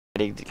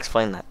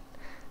Explain that.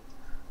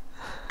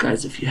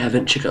 Guys, if you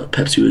haven't, check out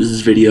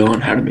ThePepsiwiz video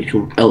on how to make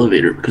an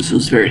elevator because it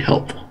was very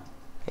helpful.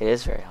 It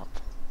is very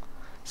helpful.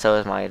 So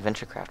is my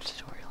adventure craft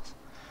tutorials.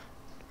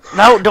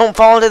 No, don't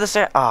fall into the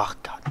stair. Oh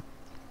god,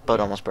 boat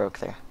almost broke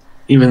there.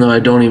 Even though I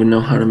don't even know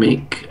how to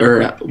make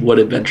or what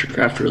adventure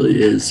craft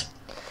really is.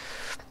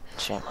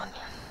 Shame on you.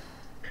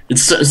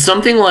 It's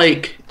something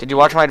like. Did you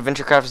watch my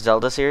Adventure Craft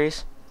Zelda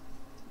series?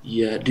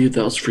 Yeah, dude,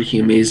 that was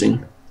freaking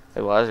amazing.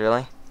 It was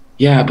really.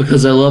 Yeah,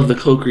 because I love the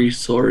Kokiri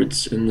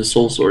swords and the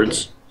soul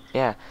swords.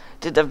 Yeah,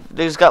 dude,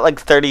 they've got like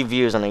 30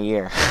 views in a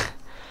year.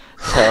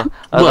 So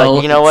I was Well,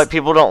 like, you know what?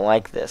 People don't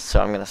like this,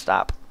 so I'm gonna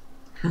stop.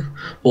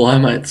 Well, I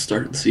might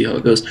start and see how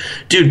it goes.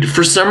 Dude,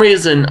 for some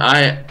reason,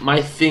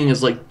 my thing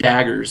is like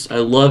daggers. I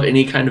love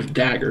any kind of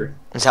dagger.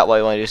 Is that why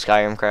you want to do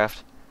Skyrim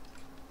Craft?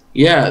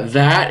 Yeah,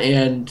 that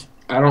and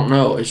I don't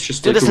know. It's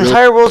just Dude, like this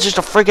entire world's just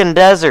a freaking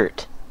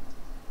desert.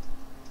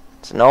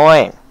 It's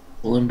annoying.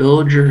 Well, then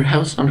build your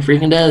house on a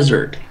freaking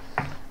desert.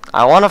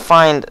 I want to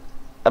find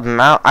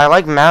a I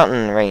like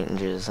mountain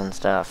ranges and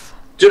stuff.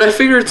 Dude, I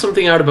figured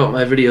something out about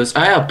my videos.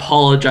 I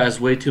apologize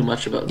way too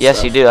much about Yes,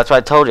 stuff. you do. That's what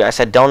I told you. I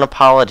said don't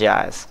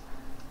apologize.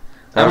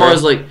 I'm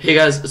always like, hey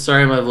guys,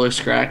 sorry my voice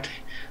cracked.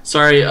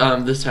 Sorry,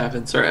 this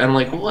happened. Sorry. And I'm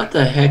like, what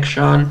the heck,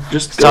 Sean?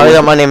 Just go. Sorry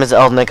that my name is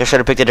Eldnick. I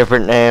should have picked a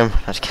different name.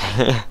 I'm just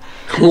kidding.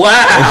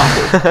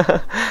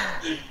 Wow!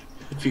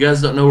 If you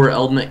guys don't know where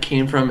Eldnick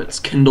came from, it's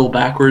Kindle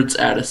backwards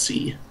at a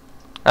C.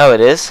 Oh, it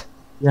is?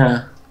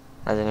 Yeah.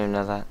 I didn't even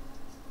know that.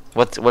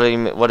 What do you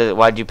mean?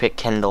 Why'd you pick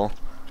Kindle?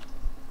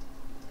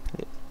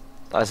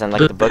 As in,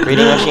 like, the book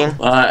reading machine?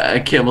 I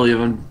can't believe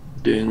I'm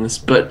doing this,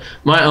 but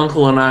my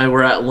uncle and I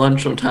were at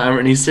lunch one time,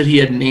 and he said he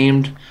had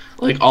named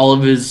like all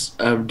of his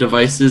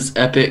devices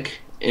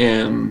epic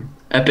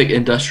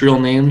industrial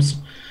names,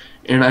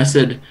 and I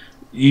said,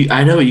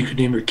 I know you could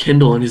name your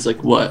Kindle, and he's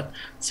like, what? I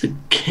said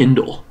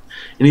Kindle,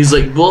 and he's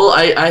like, well,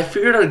 I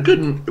figured out a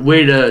good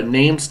way to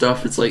name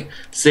stuff. It's like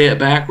say it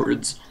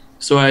backwards.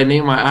 So I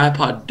named my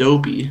iPod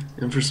Dopey,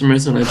 and for some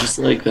reason I just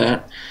like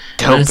that.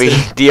 Dopey,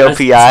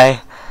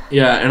 D-O-P-I.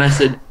 Yeah, and I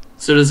said,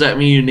 so does that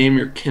mean you name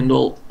your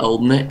Kindle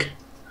Eldnick?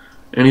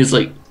 And he's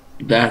like,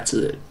 that's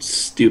a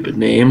stupid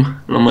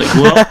name. And I'm like,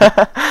 well.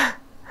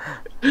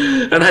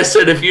 And I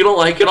said, if you don't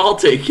like it, I'll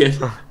take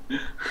it.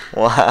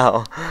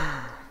 Wow.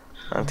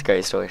 That's a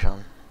great story,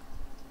 Sean.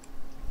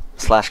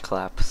 Slash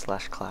clap.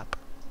 Slash hug.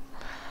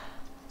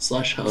 Is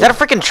that a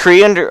freaking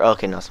tree under...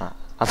 Okay, no, it's not.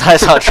 I thought I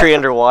saw a tree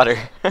underwater.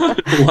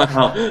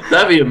 Wow,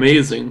 that'd be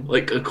amazing.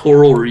 Like a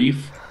coral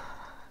reef.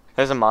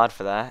 There's a mod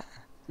for that.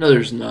 No,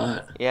 there's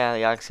not. Yeah,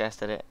 the Oxcast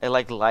did it. It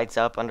like lights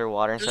up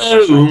underwater and stuff.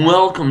 Hello, and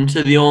welcome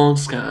to the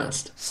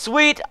Oxcast.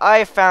 Sweet,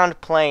 I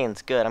found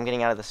planes. Good, I'm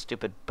getting out of this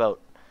stupid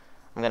boat.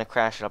 I'm gonna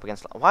crash it up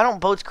against... Why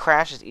don't boats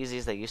crash as easy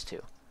as they used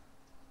to?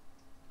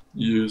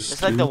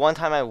 It's like the one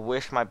time I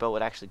wish my boat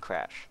would actually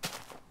crash.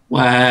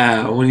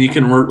 Wow, when you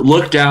can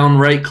look down,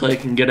 right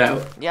click, and get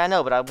out. Yeah, I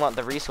know, but I want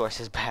the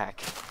resources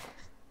back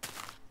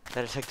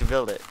that it took to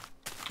build it.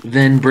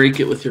 Then break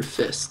it with your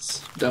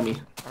fists,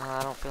 dummy.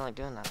 I don't feel like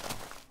doing that, though.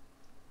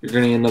 You're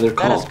getting another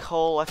call. That is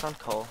coal. I found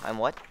coal. I'm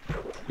what?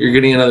 You're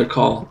getting another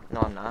call.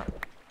 No, I'm not.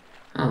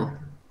 Oh.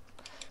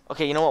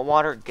 Okay, you know what?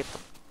 Water, get the...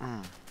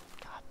 God.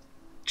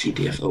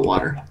 GTFO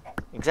water.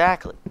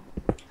 Exactly.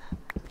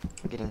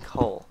 I'm getting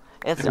coal.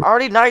 And it's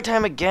already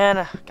nighttime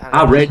again.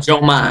 I read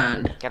your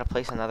mind. Gotta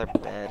place another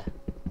bed.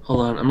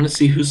 Hold on, I'm gonna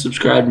see who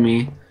subscribed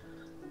me.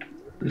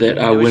 That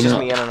I It was went just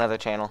up. me on another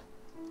channel.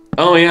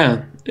 Oh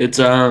yeah, it's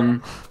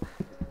I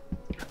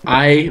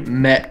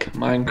mech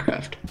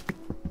Minecraft.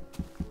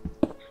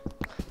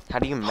 How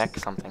do you mech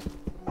something?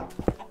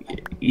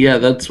 Yeah,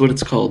 that's what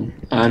it's called.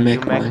 I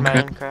mech You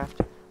mech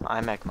Minecraft. I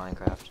mech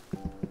Minecraft.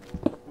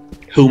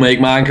 Who make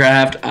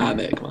Minecraft? I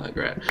make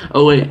Minecraft.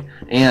 Oh wait,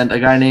 and a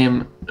guy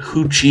named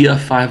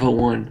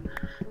Hoochia501.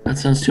 That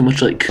sounds too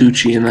much like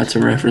Coochie, and that's a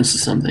reference to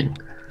something.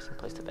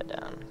 Place the bed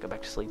down. Go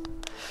back to sleep.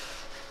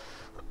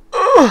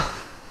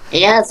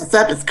 Hey guys, what's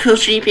up? It's Cool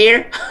Sheep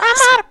here. I'm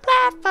on a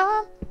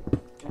platform.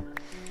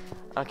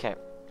 Okay.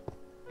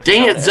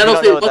 Dang it, I don't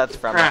know Xenophil, what that's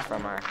from. That's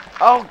from our...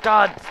 Oh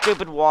god,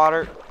 stupid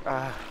water.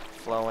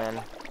 Flow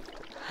in.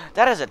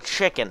 That is a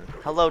chicken.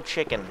 Hello,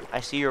 chicken. I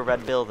see your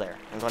red bill there.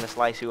 I'm going to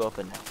slice you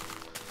open now.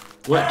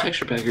 What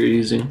texture pack are you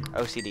using?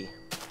 OCD.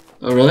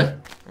 Oh, really?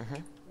 Mm-hmm.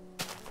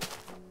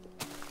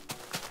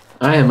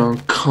 I am on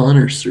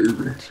Connor's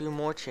server. 2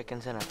 more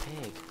chickens and a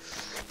pig.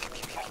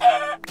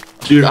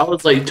 Dude, I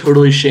was like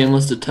totally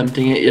shameless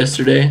attempting it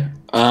yesterday.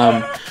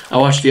 I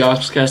watched the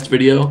Oxcast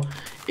video,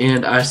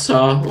 and I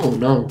saw... Oh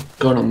no,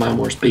 going on my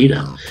Morse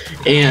beta.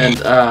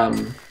 And,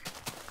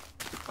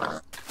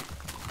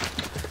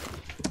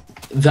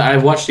 I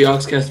watched the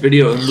Oxcast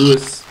video, and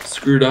Lewis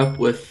screwed up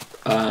with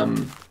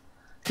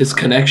his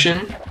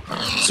connection,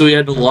 so he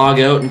had to log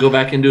out and go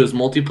back into his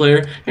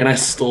multiplayer, and I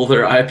stole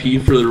their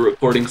IP for the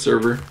recording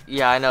server.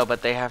 Yeah, I know,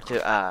 but they have to,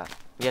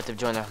 you have to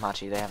join their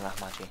Hamachi. They have an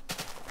Hamachi.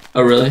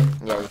 Oh, really?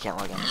 Yeah, you can't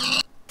log in.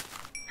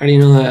 How do you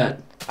know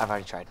that? I've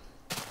already tried.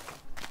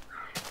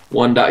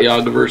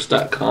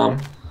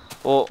 1.yogaverse.com.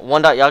 Well,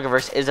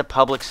 1.Yagiverse is a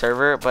public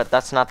server, but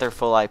that's not their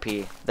full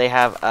IP. They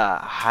have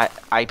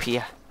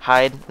IP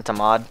hide. It's a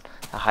mod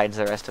that hides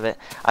the rest of it.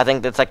 I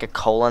think that's like a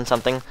colon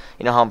something.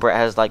 You know how Brett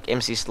has like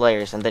MC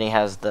Slayers, and then he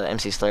has the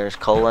MC Slayers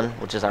colon,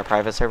 which is our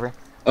private server.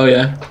 Oh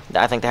yeah.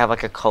 I think they have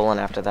like a colon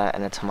after that,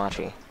 and it's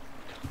Hamachi.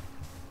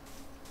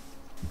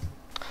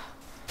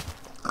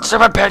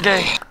 Server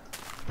Peggy!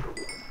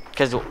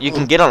 Because you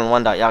can get on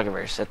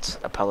 1.Yagiverse. It's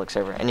a public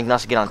server. And you can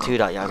also get on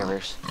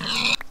 2.Yagiverse.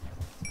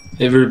 Have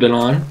you ever been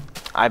on?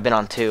 I've been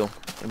on 2,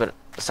 but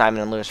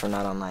Simon and Lewis were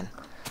not online.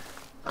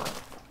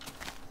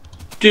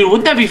 Dude,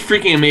 wouldn't that be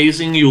freaking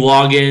amazing? You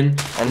log in.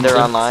 And they're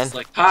online? It's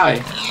like,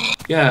 hi.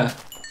 Yeah.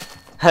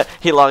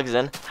 He logs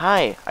in.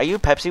 Hi, are you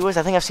PepsiWiz?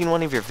 I think I've seen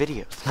one of your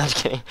videos. No, I'm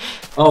just kidding.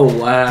 Oh,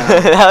 wow.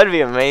 That would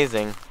be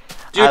amazing.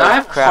 Dude, I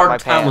have a hard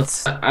time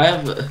pants.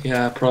 with...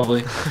 yeah,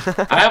 probably.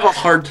 I have a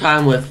hard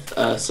time with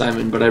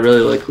Simon, but I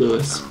really like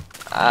Lewis.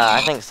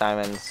 I think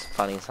Simon's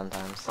funny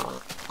sometimes.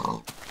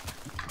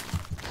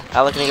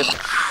 I look and he goes,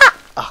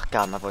 oh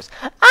god, my voice.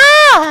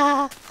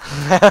 Ah!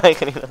 I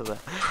couldn't even know that.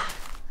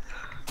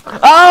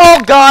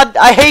 Oh god,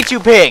 I hate you,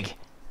 pig!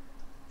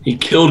 He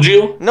killed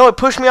you? No, it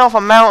pushed me off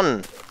a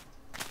mountain.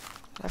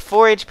 I have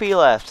 4 HP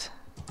left.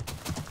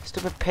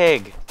 Stupid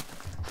pig.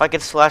 If I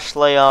could slash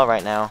slay all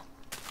right now.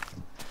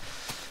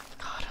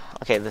 God.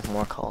 Okay, there's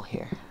more coal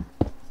here.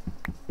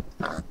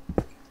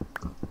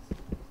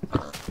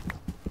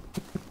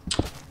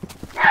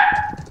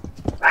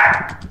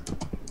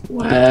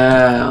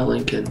 Wow,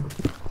 Lincoln.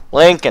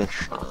 Lincoln.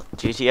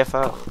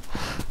 GTFO.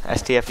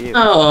 STFU.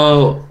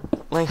 Oh.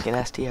 Lincoln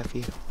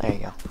STFU. There you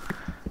go.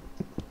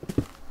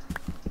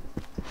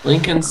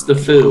 Lincoln's the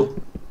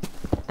foo.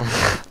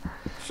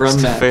 From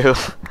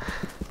that.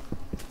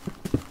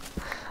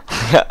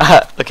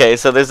 Okay,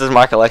 so there's this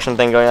mock election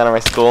thing going on in my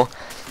school,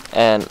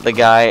 and the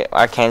guy,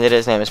 our candidate,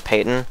 his name is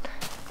Peyton,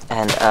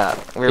 and I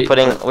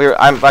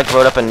like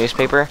wrote up a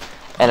newspaper,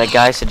 and a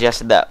guy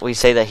suggested that we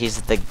say that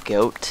he's the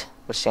GOAT,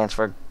 which stands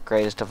for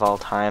greatest of all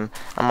time.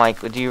 I'm like,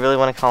 do you really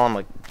want to call him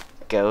a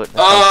GOAT?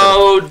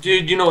 Oh,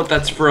 dude, you know what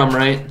that's from,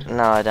 right?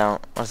 No, I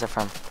don't. What's it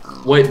from?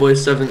 White Boy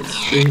 7th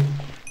Street.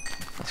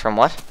 It's from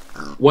what?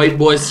 White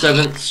Boy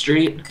 7th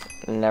Street.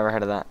 Never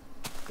heard of that.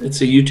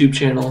 It's a YouTube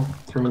channel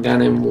from a guy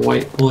named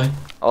White Boy.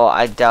 Oh,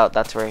 I doubt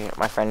that's where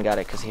my friend got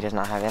it, because he does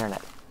not have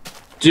internet.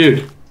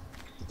 Dude,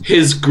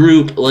 his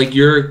group, like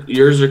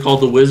yours are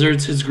called the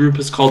Wizards, his group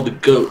is called the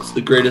GOATs,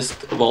 the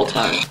greatest of all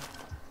time.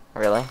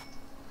 Really?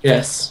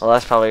 Yes. Well,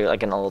 that's probably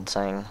like an old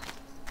saying.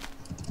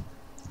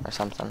 Or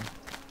something.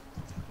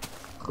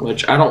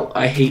 Which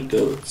I hate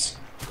goats.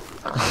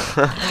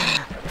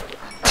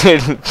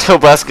 Dude,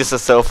 Tobuscus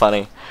is so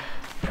funny.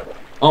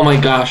 Oh my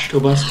gosh,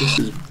 Tobuscus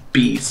is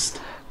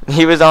beast.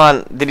 He was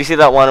on, did you see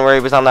that one where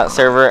he was on that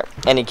server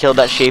and he killed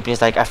that sheep and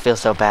he's like, I feel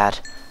so bad.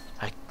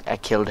 I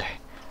killed her.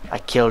 I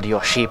killed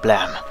your sheep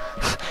lamb.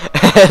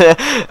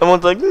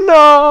 Everyone's like,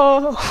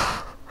 no.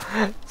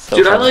 So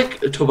dude, funny. I like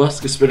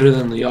Tobuscus better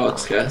than the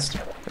Yogscast.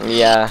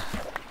 Yeah.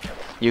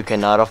 You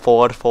cannot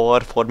afford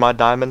my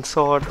diamond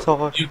sword.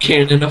 You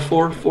can't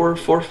afford.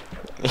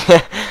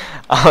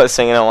 I was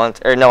singing it once,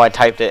 or no, I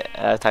typed it.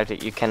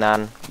 You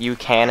cannot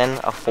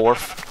afford.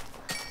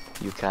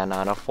 You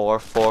cannot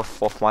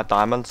afford my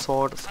diamond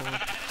sword.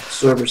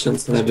 So ever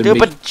since then I've been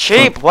stupid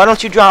sheep. Why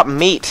don't you drop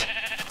meat?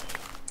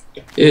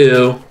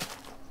 Ew.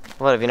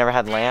 What, have you never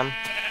had lamb?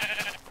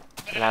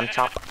 Lamb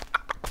chop?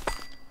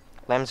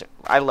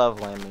 I love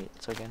lamb meat.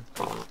 It's so good.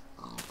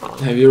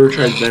 Have you ever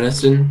tried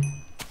venison?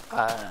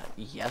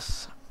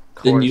 Yes.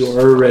 Of Then course. you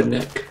are a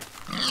redneck.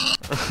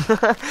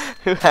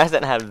 Who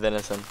hasn't had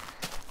venison?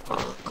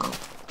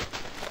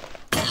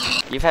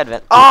 You've had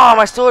venison. Oh,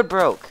 my sword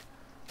broke!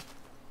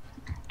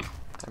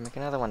 Gotta make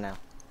another one now.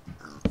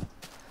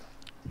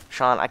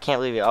 Sean, I can't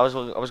believe you. I was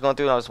going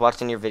through and I was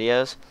watching your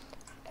videos,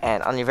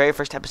 and on your very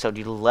first episode,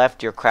 you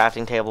left your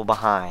crafting table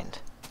behind.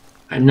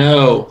 I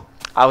know.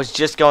 I was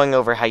just going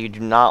over how you do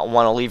not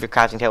want to leave your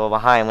crafting table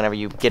behind whenever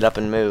you get up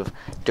and move.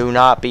 Do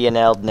not be an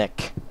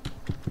Eldnick.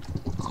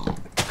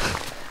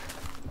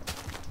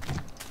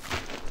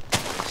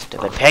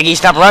 Stupid Peggy,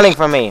 stop running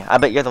from me! I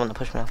bet you're the one that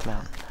pushed me off the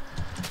mountain.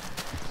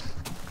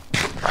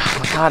 Oh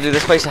my god, dude,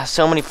 this place has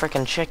so many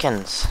freaking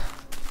chickens.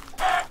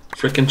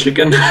 Frickin'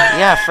 chicken?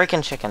 Yeah,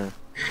 freaking chicken.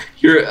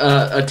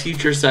 A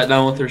teacher sat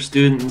down with her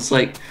students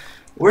like,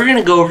 we're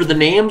gonna go over the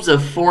names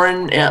of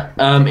foreign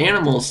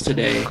animals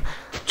today.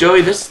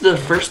 Joey, this is the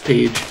first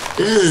page.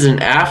 This is an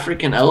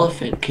African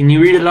elephant. Can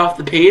you read it off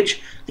the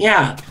page?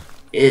 Yeah,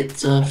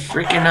 it's a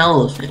freaking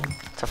elephant.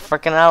 It's a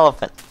freaking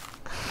elephant.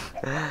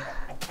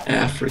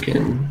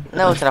 African.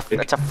 No, it's a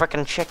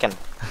freaking chicken.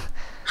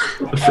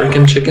 A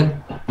freaking chicken?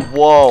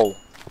 Whoa.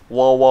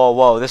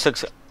 Whoa. This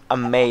looks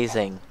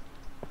amazing.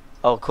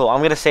 Oh, cool.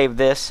 I'm gonna save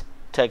this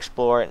to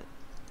explore it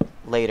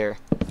later.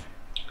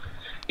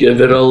 Give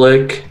it a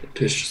lick.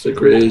 Tastes like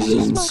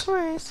raisins.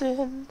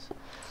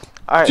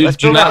 Alright, dude, let's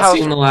do build a not house.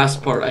 see the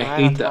last part. I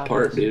hate that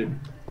part, dude.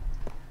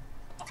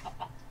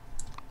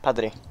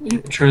 Padre.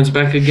 It turns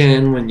back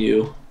again when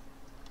you...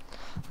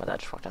 My dad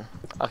just walked in.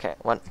 Okay,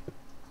 what?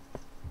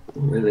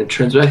 And it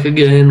turns back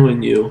again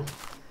when you...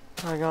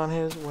 Hug on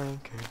his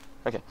wanker.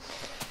 Okay.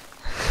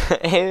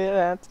 Hey,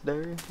 that's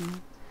dirty.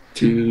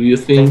 Do you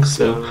think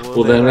so?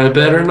 Well, then I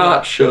better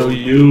not show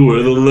you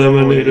where the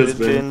lemonade has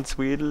been.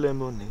 Sweet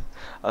lemonade.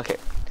 Okay.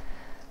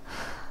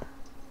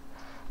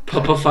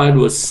 Puppified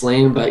was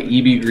slain by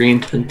E.B. Green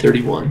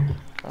 1031.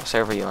 What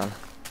server are you on?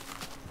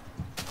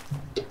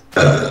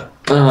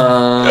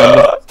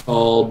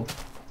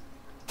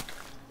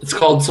 It's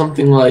called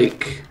something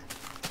like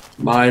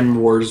Mine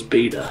Wars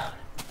Beta.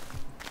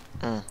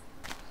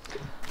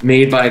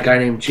 Made by a guy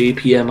named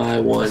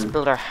JPMI1. Let's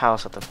build our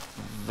house at the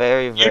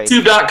very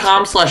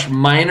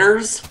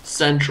YouTube.com/Miners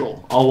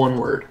Central. All one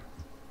word.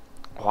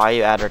 Why are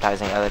you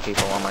advertising other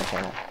people on my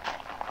channel?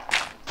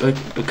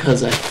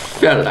 Because I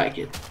felt like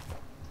it.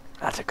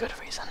 That's a good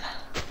reason.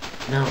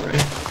 No,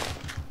 right?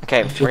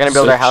 Okay, we're gonna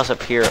build our house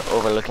up here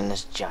overlooking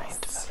this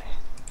giant valley.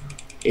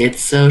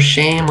 It's so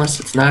shameless,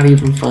 it's not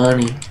even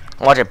funny.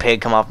 Watch a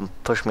pig come up and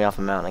push me off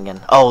a mountain again.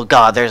 Oh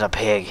god, there's a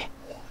pig.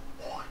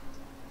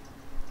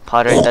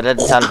 Padre, that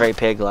doesn't sound very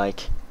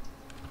pig-like.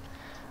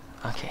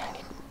 Okay, I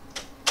need...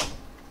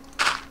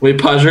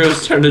 Wait, Padre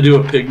was trying to do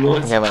a pig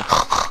noise? Yeah, but...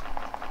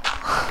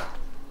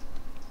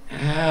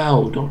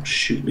 Ow, don't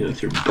shoot me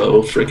with your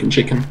bow, frickin'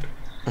 chicken.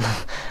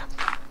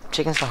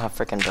 Chickens don't have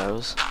frickin'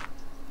 bows.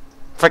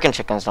 Frickin'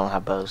 chickens don't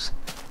have bows.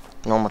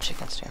 Normal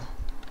chickens do.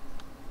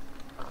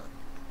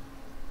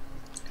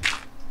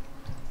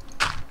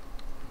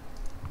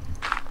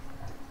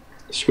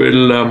 Sweet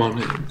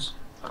lemonades.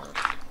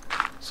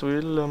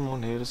 Sweet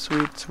lemonade,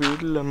 sweet,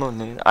 sweet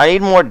lemonade. I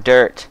need more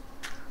dirt.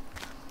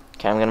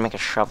 Okay, I'm gonna make a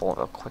shovel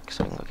real quick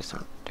so I can go get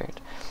some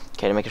dirt.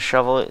 Okay, to make a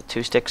shovel,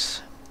 2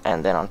 sticks,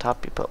 and then on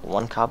top you put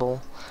 1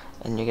 cobble,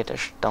 and you get a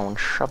stone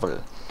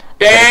shovel.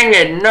 Dang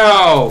it,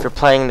 no! If you're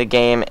playing the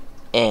game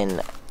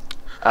in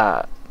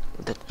the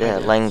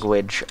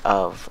language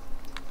of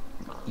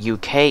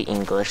UK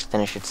English,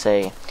 then it should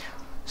say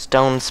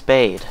stone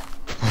spade.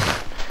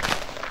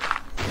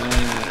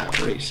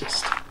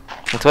 Racist.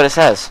 That's what it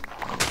says.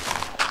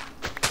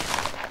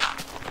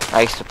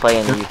 I used to play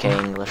in UK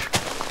English,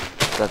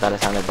 so I thought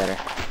it sounded better.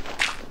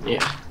 Yeah.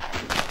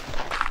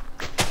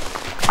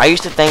 I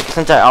used to think,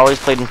 since I always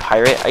played in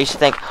Pirate, I used to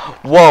think,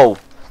 whoa,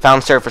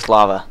 found surface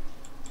lava.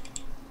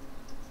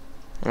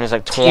 And there's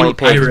like 20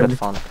 pigs with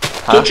fun.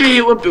 Huh? Don't you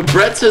hate what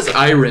Brett says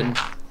iron?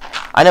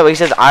 I know, he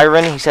says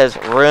iron, he says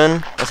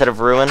ruin instead of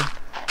ruin.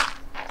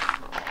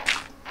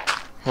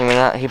 He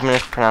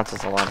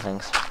mispronounces a lot of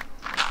things.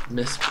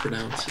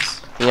 Mispronounces.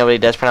 You know what he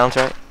does pronounce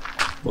right?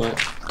 What?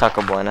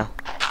 Taco Bueno.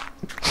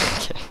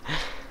 Okay.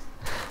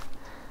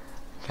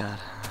 God.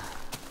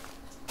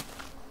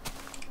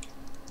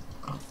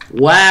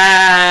 Wow.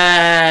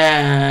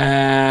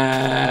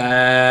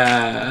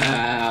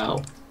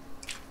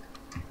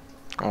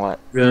 What?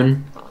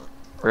 Rune.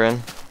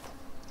 Ruin?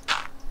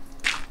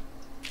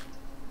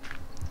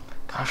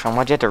 Gosh,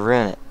 why'd you have to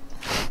ruin it?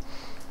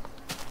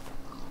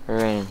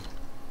 Ruin.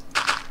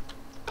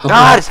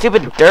 God, it's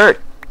stupid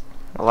dirt!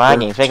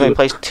 Lagging. It's making me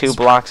place 2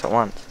 blocks at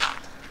once.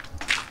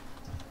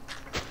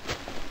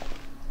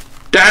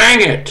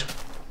 Dang it!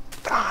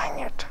 Dang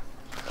it.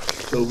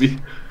 Toby.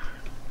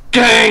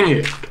 Dang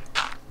it!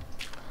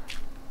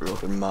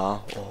 Look at my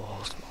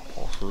horse. My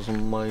horse is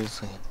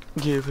amazing.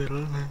 Give it a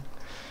name.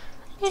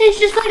 It's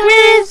just like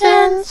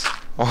raisins.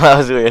 Well, that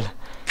was weird.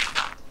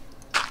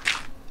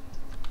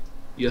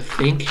 You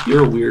think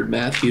you're weird,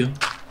 Matthew?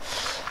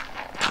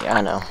 Yeah,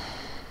 I know.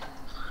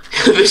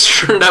 This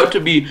turned out to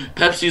be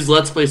Pepsi's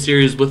Let's Play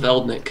series with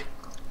Eldnick.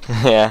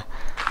 Yeah.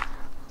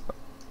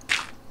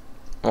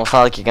 Well, it's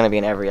not like you're gonna be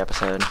in every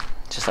episode.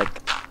 It's just like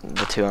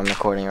the 2 I'm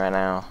recording right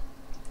now.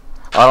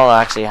 I don't know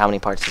actually how many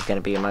parts it's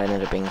gonna be. It might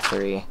end up being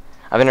 3.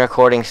 I've been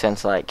recording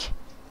since like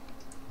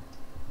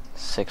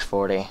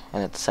 6:40,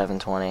 and it's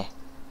 7:20.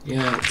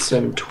 Yeah, it's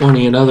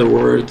 7:20. In other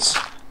words,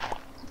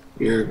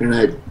 you're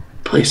gonna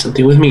play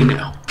something with me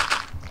now.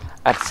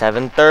 At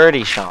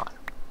 7:30, Sean.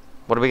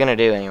 What are we gonna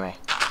do anyway?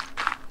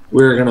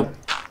 We're gonna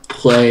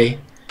play.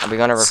 Are we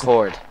gonna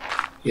record?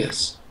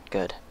 Yes.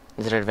 Good.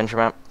 Is it an adventure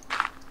map?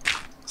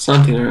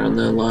 Something around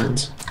those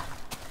lines.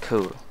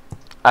 Cool.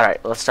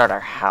 Alright, let's start our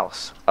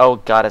house. Oh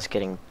god, it's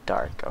getting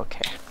dark.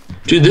 Okay.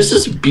 Dude, this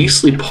is a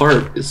beastly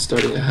part, is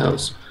starting a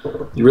house.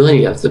 You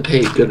really have to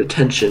pay good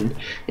attention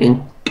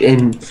and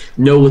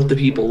know what the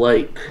people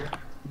like.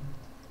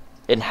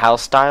 In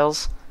house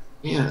styles?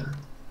 Yeah.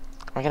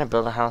 Am I gonna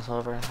build a house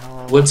over?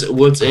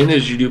 What's in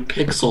is you do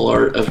pixel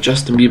art of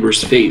Justin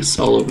Bieber's face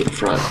all over the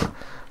front.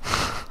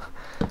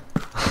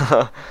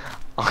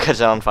 I'll catch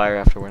it on fire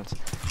afterwards.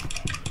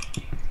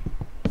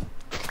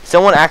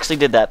 Someone actually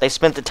did that. They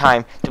spent the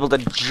time to build a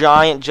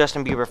giant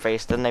Justin Bieber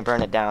face, then they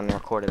burned it down and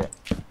recorded it.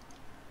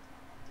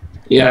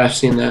 Yeah, I've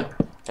seen that.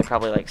 They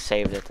probably like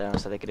saved it though,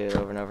 so they could do it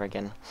over and over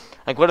again.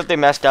 Like, what if they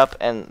messed up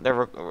and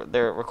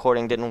their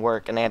recording didn't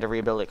work and they had to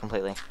rebuild it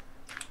completely?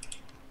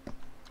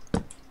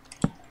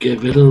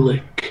 Give it a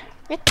lick.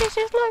 It tastes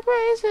like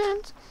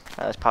raisins.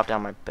 Alright, let's pop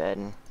down my bed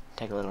and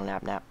take a little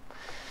nap. Nap,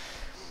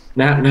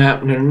 nap,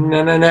 nap, nap,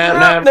 nap, nap,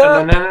 nap,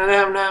 nap,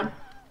 nap, nap.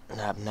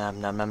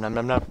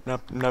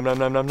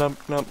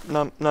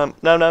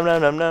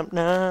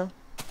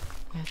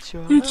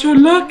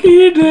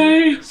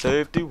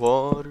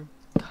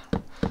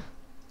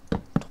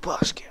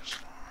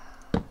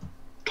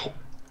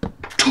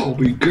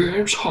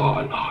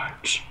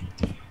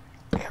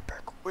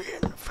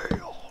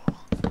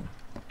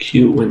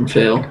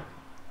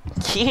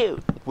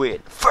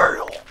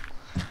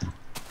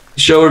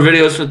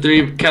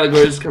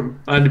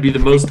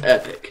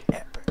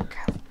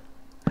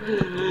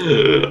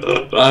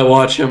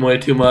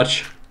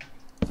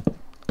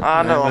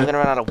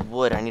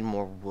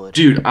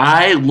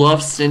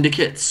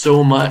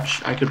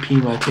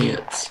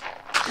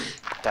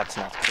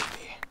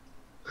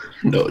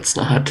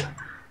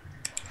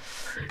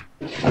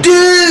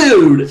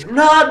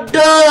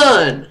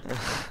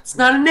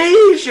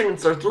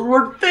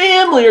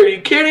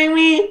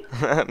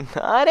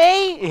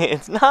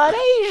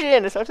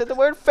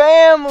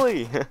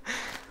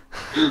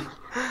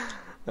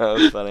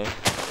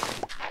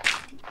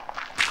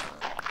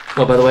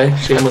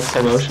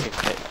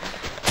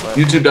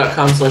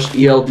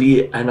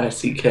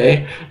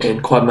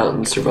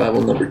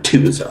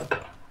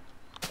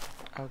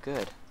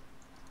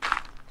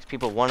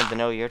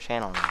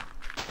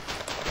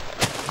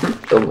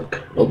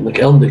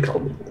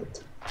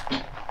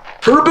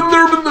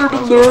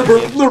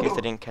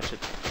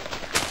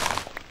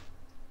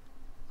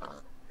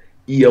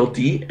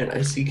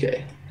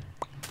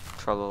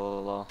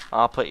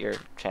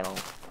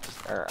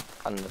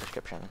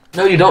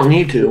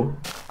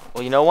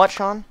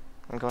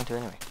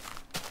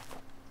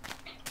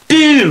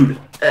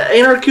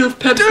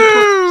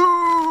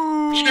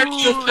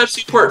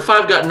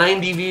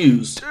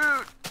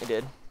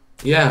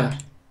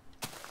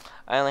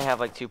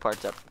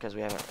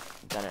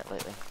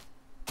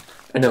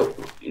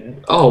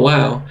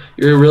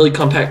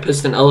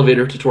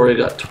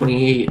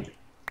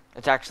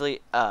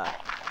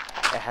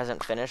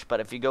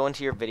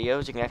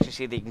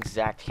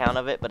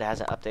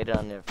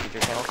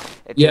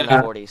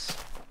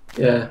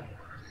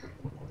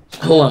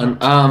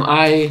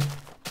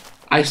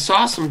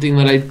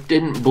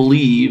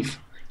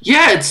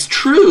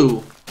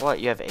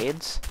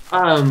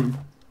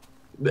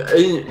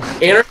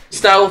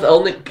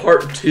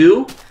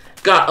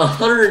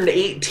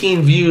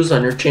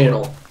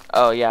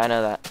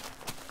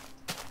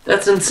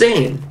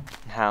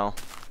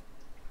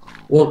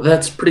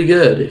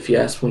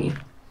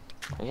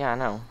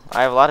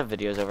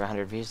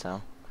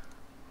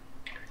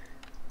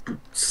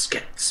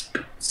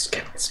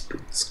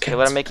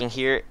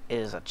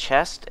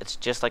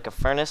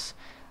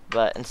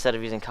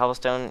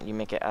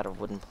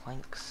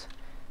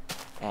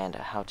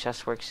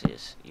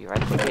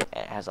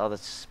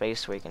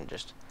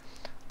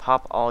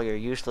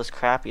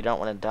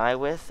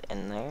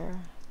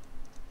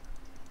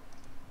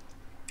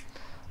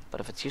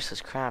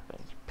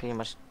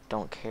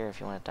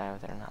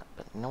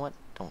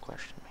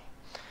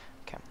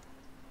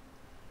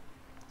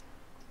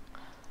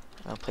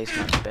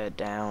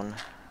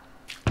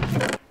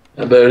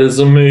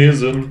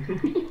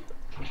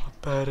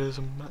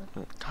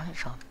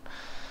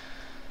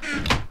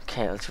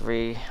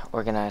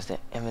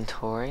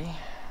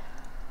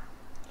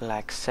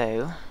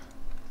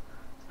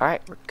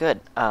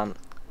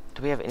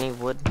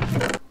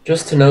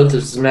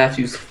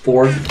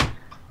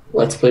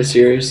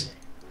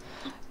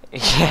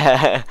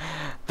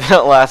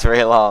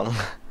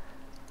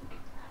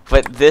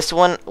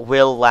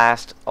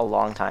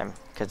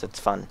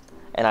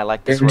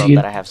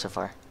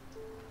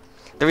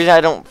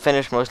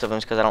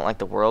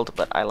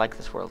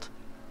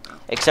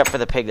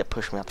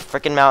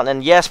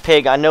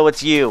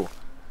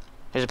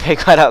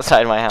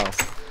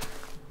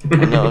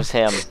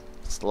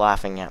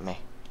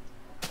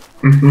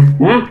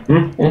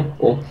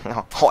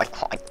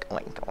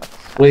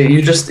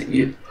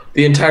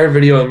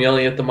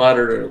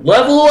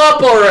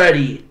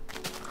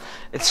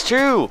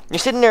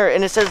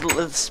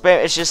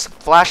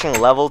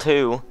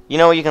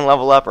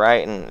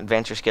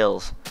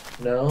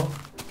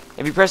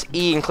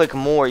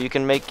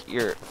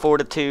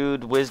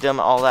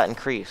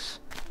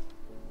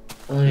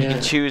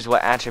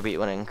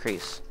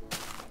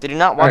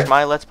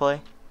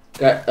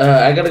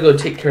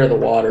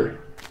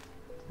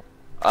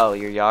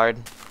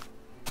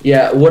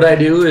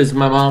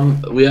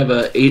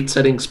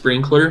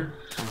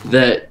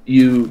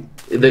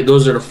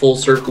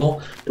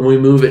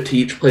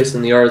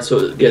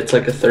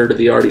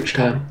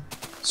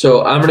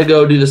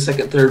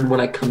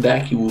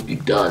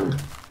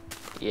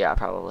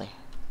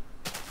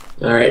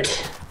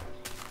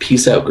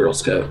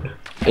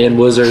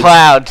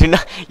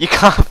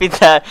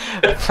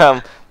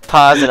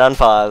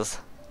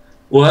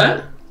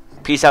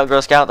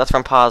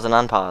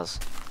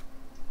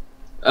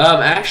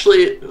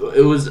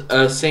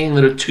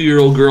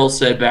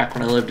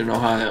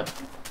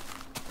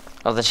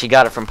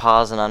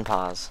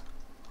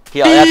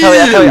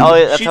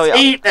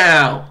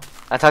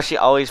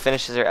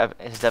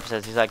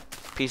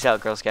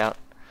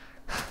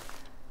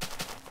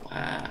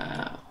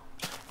 Wow.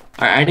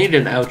 Alright, I need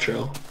an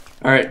outro.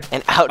 Alright.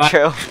 An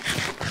outro?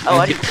 Oh,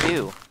 I do Matthew.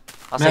 too.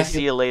 I'll say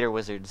see you later,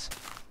 wizards.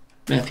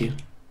 Matthew.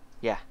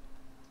 Yeah.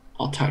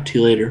 I'll talk to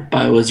you later.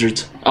 Bye,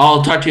 wizards.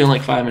 I'll talk to you in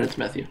like 5 minutes,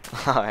 Matthew.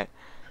 Alright.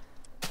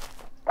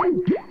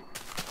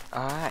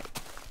 Alright.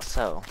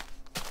 So,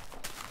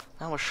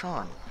 that was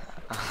Sean.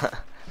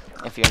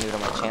 If you're new to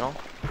my channel,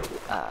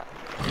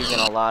 he's in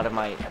a lot of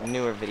my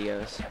newer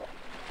videos.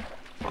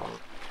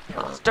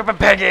 Stupid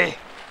piggy!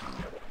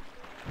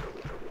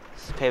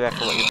 This is payback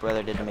for what your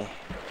brother did to me.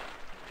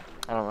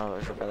 I don't know if it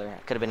was your brother.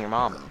 It could have been your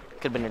mom.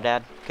 Could have been your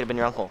dad. Could have been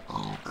your uncle.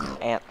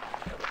 Aunt.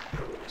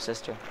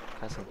 Sister.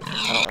 Cousin.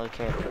 I don't really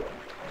care.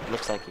 It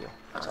looks like you.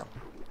 So.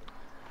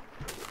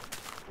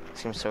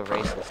 Seems so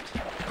racist.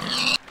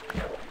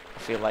 I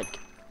feel like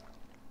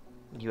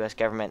U.S.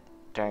 government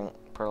during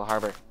Pearl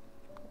Harbor.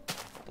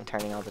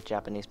 Interning all the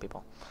Japanese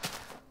people.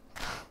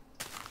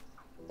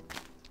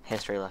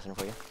 History lesson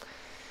for you.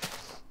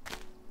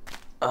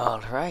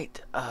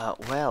 Alright,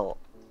 well,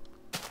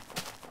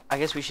 I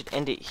guess we should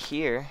end it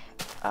here.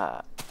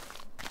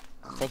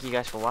 Thank you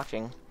guys for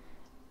watching.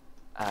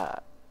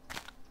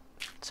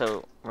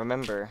 So,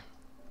 remember,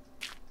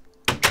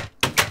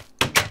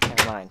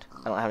 never mind,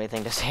 I don't have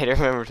anything to say to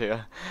remember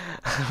to.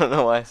 I don't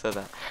know why I said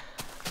that.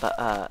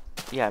 But,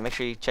 yeah, make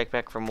sure you check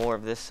back for more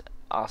of this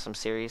awesome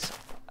series.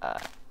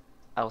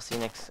 I'll see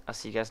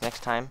you guys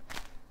next time.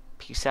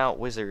 Peace out,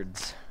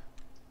 wizards.